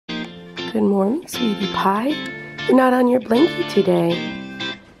Good morning, sweetie pie. You're not on your blankie today.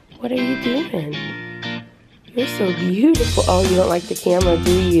 What are you doing? You're so beautiful. Oh, you don't like the camera,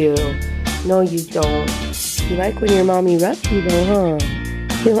 do you? No, you don't. You like when your mommy rubs you though,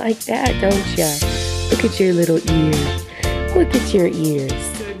 huh? You like that, don't ya? Look at your little ears. Look at your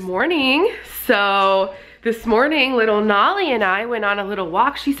ears. Good morning. So, this morning, little Nolly and I went on a little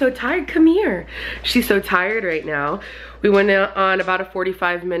walk. She's so tired. Come here. She's so tired right now. We went on about a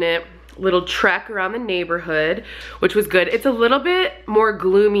 45-minute little trek around the neighborhood, which was good. It's a little bit more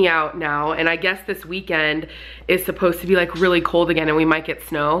gloomy out now, and I guess this weekend is supposed to be like really cold again and we might get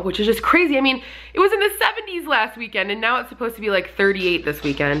snow, which is just crazy. I mean, it was in the 70s last weekend and now it's supposed to be like 38 this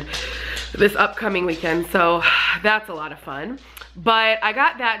weekend, this upcoming weekend. So that's a lot of fun. But I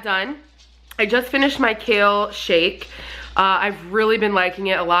got that done. I just finished my kale shake. I've really been liking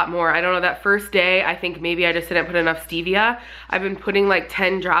it a lot more. I don't know, that first day, I think maybe I just didn't put enough stevia. I've been putting like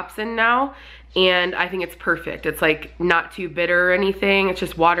 10 drops in now, and I think it's perfect. It's like not too bitter or anything. It's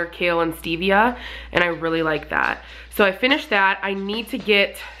just water, kale, and stevia, and I really like that. So I finished that. I need to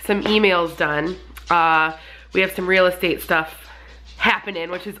get some emails done. We have some real estate stuff happening,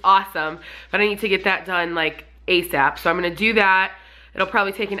 which is awesome, but I need to get that done like ASAP. So I'm gonna do that. It'll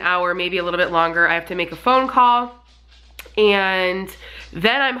probably take an hour, maybe a little bit longer. I have to make a phone call. And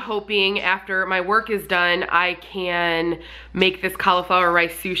then I'm hoping after my work is done, I can make this cauliflower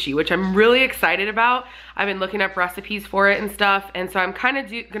rice sushi, which I'm really excited about. I've been looking up recipes for it and stuff, and so I'm kind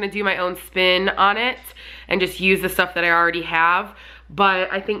of gonna do my own spin on it and just use the stuff that I already have.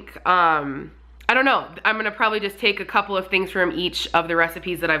 But I think, I don't know, I'm gonna probably just take a couple of things from each of the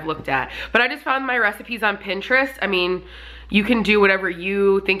recipes that I've looked at. But I just found my recipes on Pinterest. I mean, you can do whatever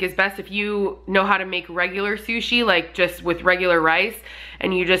you think is best. If you know how to make regular sushi, like just with regular rice,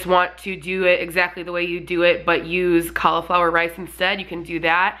 and you just want to do it exactly the way you do it, but use cauliflower rice instead, you can do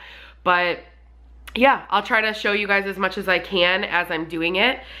that. But yeah, I'll try to show you guys as much as I can as I'm doing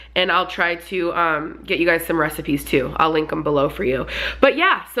it, and I'll try to get you guys some recipes too. I'll link them below for you. But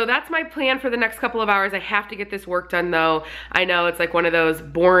yeah, so that's my plan for the next couple of hours. I have to get this work done though. I know it's like one of those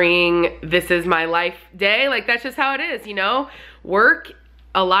boring, this is my life day. Like that's just how it is, you know? Work,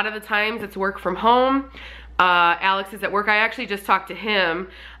 a lot of the times it's work from home. Alex is at work. I actually just talked to him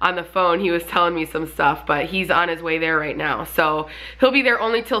on the phone. He was telling me some stuff, but he's on his way there right now. So he'll be there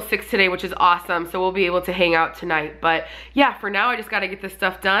only till 6 today, which is awesome. So we'll be able to hang out tonight. But yeah, for now, I just got to get this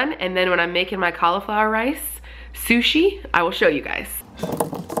stuff done. And then when I'm making my cauliflower rice sushi, I will show you guys.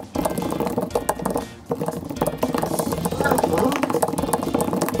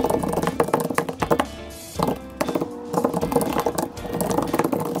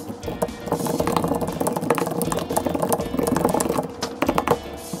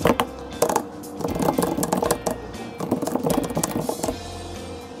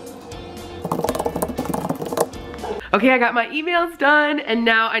 Okay, I got my emails done, and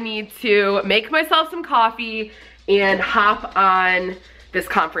now I need to make myself some coffee and hop on this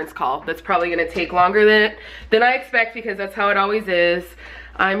conference call. That's probably gonna take longer than I expect, because that's how it always is.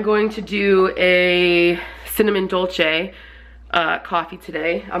 I'm going to do a cinnamon dolce coffee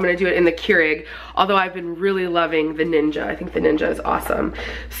today. I'm gonna do it in the Keurig, although I've been really loving the Ninja. I think the Ninja is awesome.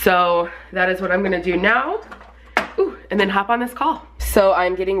 So that is what I'm gonna do now. Ooh, and then hop on this call. So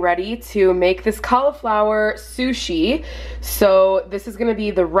I'm getting ready to make this cauliflower sushi. So this is gonna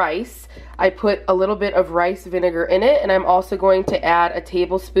be the rice. I put a little bit of rice vinegar in it, and I'm also going to add a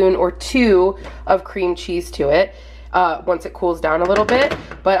tablespoon or 2 of cream cheese to it once it cools down a little bit.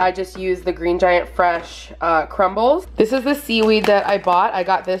 But I just use the Green Giant Fresh crumbles. This is the seaweed that I bought. I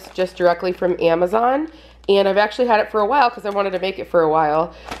got this just directly from Amazon. And I've actually had it for a while because I wanted to make it for a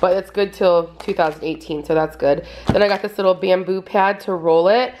while, but it's good till 2018, so that's good. Then I got this little bamboo pad to roll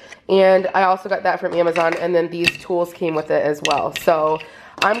it, and I also got that from Amazon, and then these tools came with it as well. So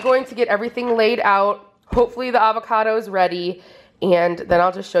I'm going to get everything laid out. Hopefully the avocado is ready, and then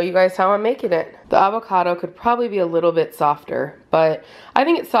I'll just show you guys how I'm making it. The avocado could probably be a little bit softer, but I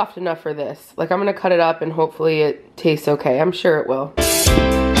think it's soft enough for this. Like, I'm gonna cut it up and hopefully it tastes okay. I'm sure it will.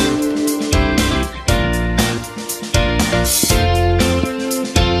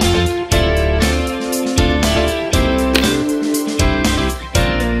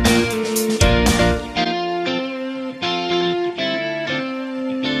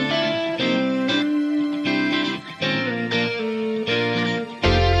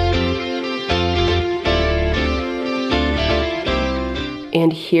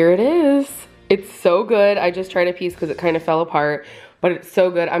 And here it is. It's so good. I just tried a piece because it kind of fell apart, but it's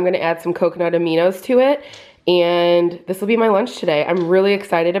so good. I'm gonna add some coconut aminos to it, and this will be my lunch today. I'm really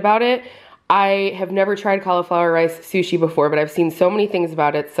excited about it. I have never tried cauliflower rice sushi before, but I've seen so many things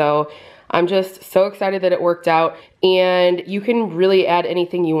about it, so I'm just so excited that it worked out, and you can really add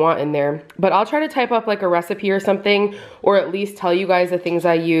anything you want in there. But I'll try to type up like a recipe or something, or at least tell you guys the things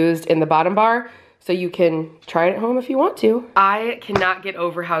I used in the bottom bar, so you can try it at home if you want to. I cannot get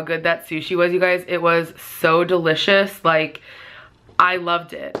over how good that sushi was, you guys. It was so delicious. Like, I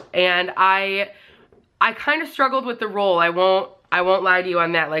loved it. And I kind of struggled with the roll. I won't lie to you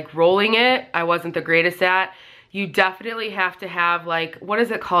on that. Like, rolling it, I wasn't the greatest at. You definitely have to have, like, what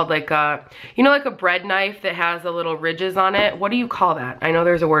is it called? Like a, you know, like a bread knife that has the little ridges on it. What do you call that? I know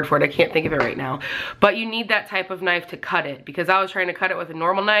there's a word for it. I can't think of it right now. But you need that type of knife to cut it, because I was trying to cut it with a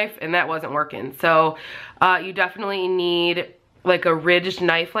normal knife and that wasn't working. So you definitely need like a ridged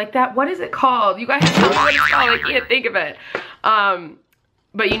knife like that. What is it called? You guys tell me what it's called. I can't think of it.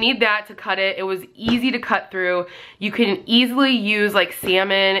 But you need that to cut it. It was easy to cut through. You can easily use like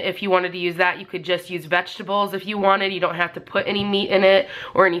salmon if you wanted to use that. You could just use vegetables if you wanted. You don't have to put any meat in it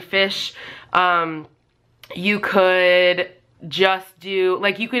or any fish. You could just do,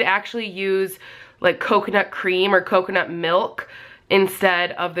 like, you could actually use like coconut cream or coconut milk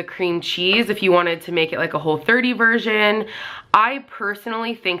instead of the cream cheese if you wanted to make it like a Whole30 version. I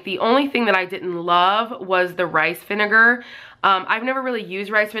personally think the only thing that I didn't love was the rice vinegar. I've never really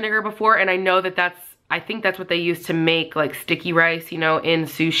used rice vinegar before, and I know that I think that's what they use to make like sticky rice, you know, in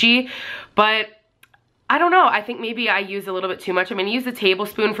sushi. But I don't know, I think maybe I used a little bit too much. I mean, I used a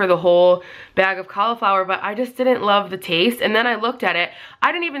tablespoon for the whole bag of cauliflower, but I just didn't love the taste. And then I looked at it,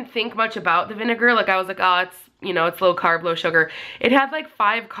 I didn't even think much about the vinegar. Like, I was like, oh, it's, you know, it's low carb, low sugar. It had like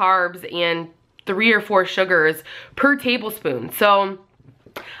 5 carbs and 3 or 4 sugars per tablespoon. So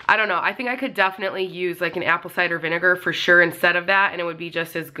I don't know, I think I could definitely use like an apple cider vinegar for sure instead of that, and it would be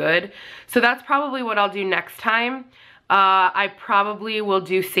just as good. So that's probably what I'll do next time. I probably will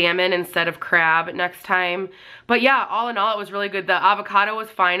do salmon instead of crab next time. But yeah, all in all, it was really good. The avocado was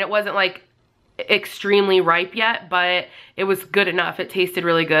fine. It wasn't like extremely ripe yet, but it was good enough. It tasted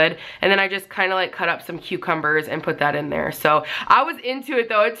really good. And then I just kind of like cut up some cucumbers and put that in there. So I was into it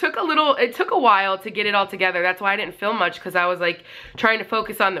though. It took a while to get it all together. That's why I didn't film much, because I was like trying to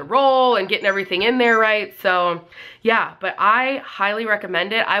focus on the roll and getting everything in there right. So yeah, but I highly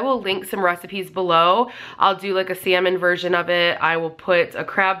recommend it. I will link some recipes below. I'll do like a salmon version of it. I will put a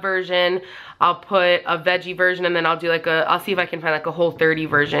crab version. I'll put a veggie version, and then I'll do like I'll see if I can find like a Whole30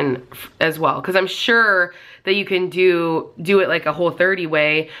 version as well. Cause I'm sure that you can do it like a Whole30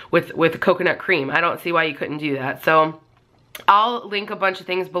 way with coconut cream. I don't see why you couldn't do that. So I'll link a bunch of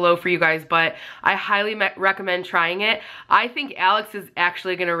things below for you guys, but I highly recommend trying it. I think Alex is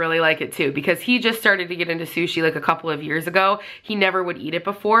actually gonna really like it too, because he just started to get into sushi like a couple of years ago. He never would eat it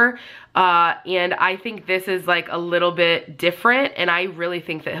before. And I think this is like a little bit different, and I really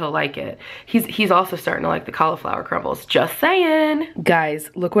think that he'll like it. He's also starting to like the cauliflower crumbles, just saying.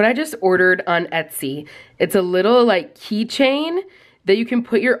 Guys, look what I just ordered on Etsy. It's a little like keychain that you can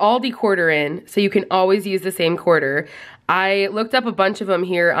put your Aldi quarter in, so you can always use the same quarter. I looked up a bunch of them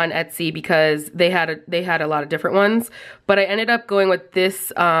here on Etsy because they had a lot of different ones, but I ended up going with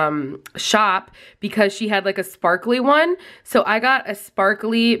this shop because she had like a sparkly one. So I got a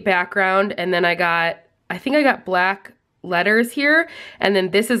sparkly background, and then I think I got black letters here, and then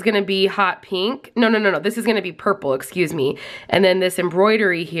this is gonna be hot pink. No, this is gonna be purple, excuse me. And then this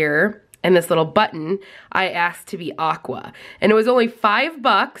embroidery here, and this little button, I asked to be aqua. And it was only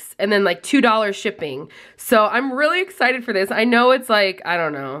 $5 and then like $2 shipping. So I'm really excited for this. I know it's like, I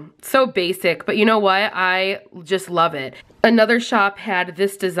don't know, so basic, but you know what? I just love it. Another shop had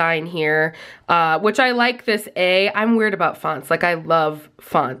this design here, which I like this A. I'm weird about fonts. Like, I love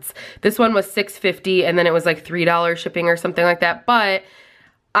fonts. This one was $6.50, and then it was like $3 shipping or something like that. But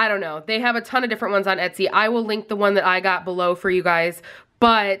I don't know. They have a ton of different ones on Etsy. I will link the one that I got below for you guys.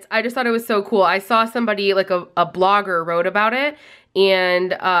 But I just thought it was so cool. I saw somebody, like a blogger wrote about it,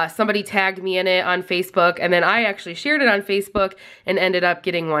 and somebody tagged me in it on Facebook, and then I actually shared it on Facebook and ended up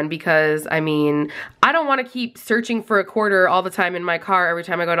getting one because, I mean, I don't want to keep searching for a quarter all the time in my car every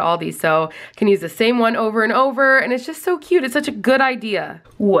time I go to Aldi, so I can use the same one over and over, and it's just so cute. It's such a good idea.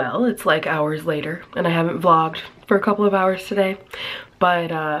 Well, it's like hours later, and I haven't vlogged for a couple of hours today,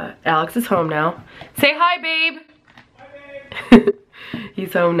 but Alex is home now. Say hi, babe! Hi, babe!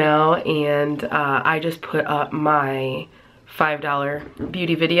 He's home now, and I just put up my $5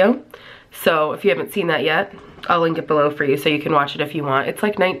 beauty video. So if you haven't seen that yet, I'll link it below for you so you can watch it if you want. It's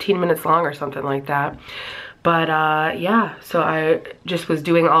like 19 minutes long or something like that. But yeah, so I just was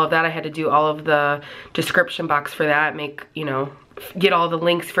doing all of that. I had to do all of the description box for that, make, you know, get all the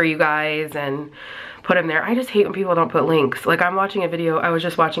links for you guys and put them there. I just hate when people don't put links. Like, I'm watching a video, I was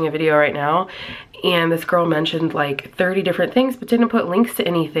just watching a video right now, and this girl mentioned like 30 different things but didn't put links to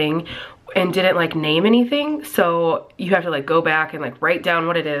anything. and didn't like name anything, so you have to like go back and like write down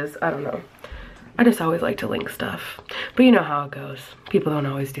what it is. I don't know. I just always like to link stuff, but you know how it goes. People don't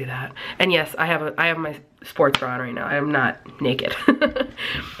always do that. And yes, I have my sports bra on right now. I am not naked.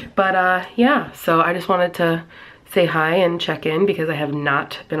 But yeah, so I just wanted to say hi and check in because I have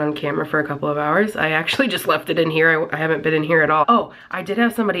not been on camera for a couple of hours. I actually just left it in here. I haven't been in here at all. Oh, I did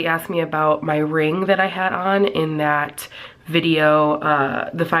have somebody ask me about my ring that I had on in that video,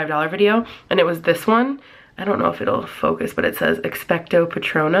 the $5 video, and it was this one. I don't know if it'll focus, but it says EXPECTO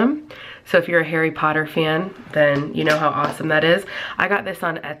PATRONUM. So if you're a Harry Potter fan, then you know how awesome that is. I got this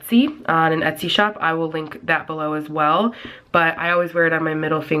on Etsy, on an Etsy shop. I will link that below as well. But I always wear it on my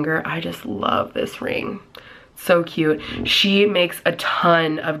middle finger. I just love this ring. So cute. She makes a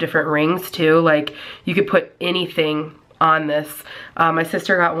ton of different rings too. Like you could put anything on this. My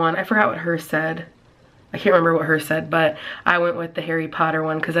sister got one. I forgot what hers said. I can't remember what hers said, but I went with the Harry Potter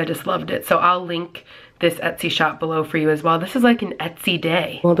one because I just loved it. So I'll link this Etsy shop below for you as well. This is like an Etsy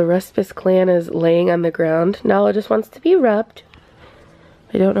day. Well, the Respess clan is laying on the ground. Nala just wants to be rubbed.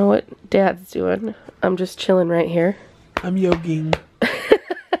 I don't know what Dad's doing. I'm just chilling right here. I'm yogging.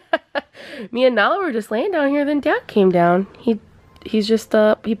 Me and Nala were just laying down here, then Dad came down. He's just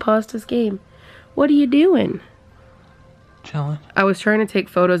he paused his game. What are you doing? Chilling. I was trying to take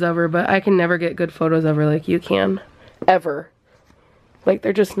photos of her, but I can never get good photos of her like you can. Ever. Like,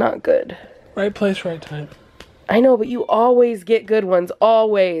 they're just not good. Right place, right time. I know, but you always get good ones.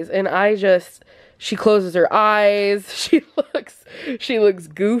 Always. And she closes her eyes. She looks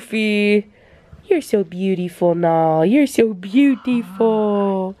goofy. You're so beautiful, Nal. You're so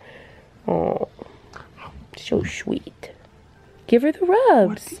beautiful. Oh, so sweet. Give her the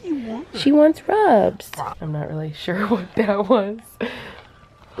rubs. What do you want? She wants rubs. I'm not really sure what that was.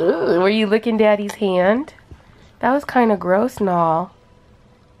 Ugh, were you licking Daddy's hand? That was kind of gross, Nal.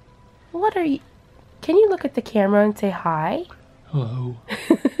 What are you? Can you look at the camera and say hi? Hello.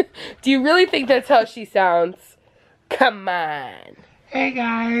 Do you really think that's how she sounds? Come on. Hey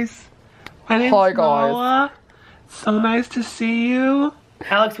guys. My name's Noah. So nice to see you.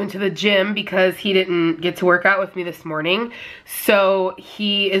 Alex went to the gym because he didn't get to work out with me this morning. So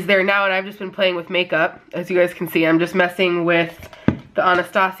he is there now and I've just been playing with makeup. As you guys can see, I'm just messing with the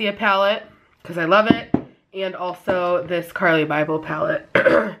Anastasia palette because I love it. And also this Carly Bible palette.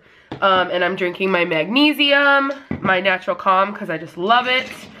 And I'm drinking my magnesium, my natural calm because I just love it.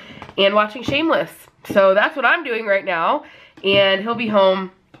 And watching Shameless. So that's what I'm doing right now. And he'll be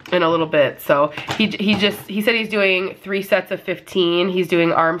home in a little bit. So he said he's doing 3 sets of 15. He's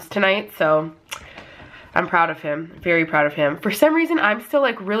doing arms tonight, so I'm proud of him. Very proud of him. For some reason, I'm still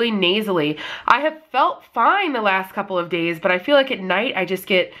like really nasally. I have felt fine the last couple of days, but I feel like at night I just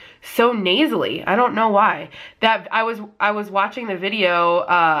get so nasally. I don't know why. That I was watching the video,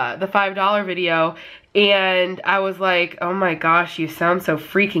 the $5 video, and I was like, oh my gosh, you sound so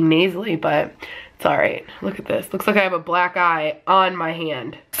freaking nasally, but it's all right. Look at this. Looks like I have a black eye on my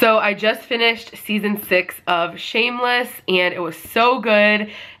hand. So I just finished season 6 of Shameless and it was so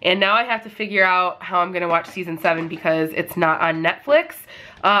good. And now I have to figure out how I'm gonna watch season 7 because it's not on Netflix.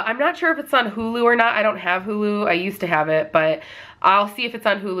 I'm not sure if it's on Hulu or not. I don't have Hulu. I used to have it, but I'll see if it's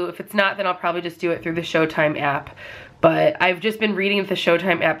on Hulu. If it's not, then I'll probably just do it through the Showtime app. But I've just been reading that the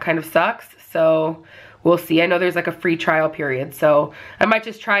Showtime app kind of sucks, so we'll see. I know there's like a free trial period, so I might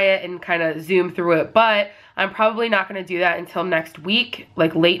just try it and kind of zoom through it, but I'm probably not going to do that until next week,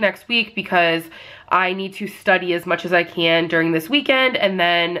 like late next week, because I need to study as much as I can during this weekend and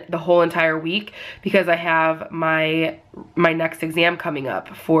then the whole entire week because I have my next exam coming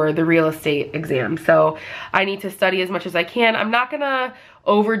up for the real estate exam. So I need to study as much as I can. I'm not going to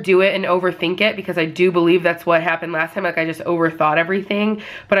overdo it and overthink it because I do believe that's what happened last time. Like I just overthought everything,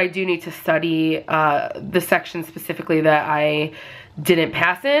 but I do need to study the section specifically that I didn't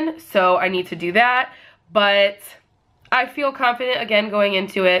pass in. So I need to do that, but I feel confident again going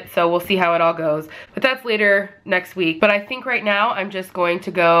into it, so we'll see how it all goes. But that's later next week. But I think right now I'm just going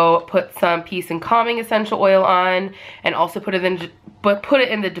to go put some Peace and Calming essential oil on and also put it in the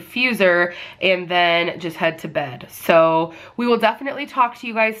diffuser and then just head to bed. So we will definitely talk to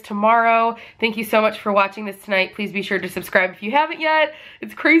you guys tomorrow. Thank you so much for watching this tonight. Please be sure to subscribe if you haven't yet.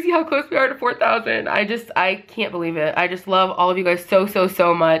 It's crazy how close we are to 4,000. I can't believe it. I just love all of you guys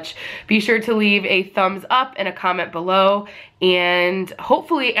so much. Be sure to leave a thumbs up and a comment below. And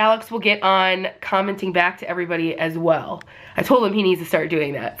hopefully Alex will get on commenting back to everybody as well. I told him he needs to start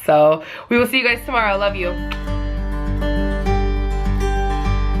doing that. So we will see you guys tomorrow. I love you.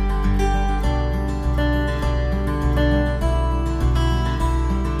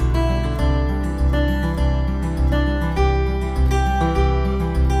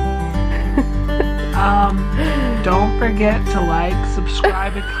 Don't forget to like,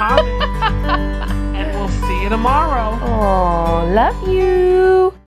 subscribe, and comment. And we'll see you tomorrow. Oh, love you.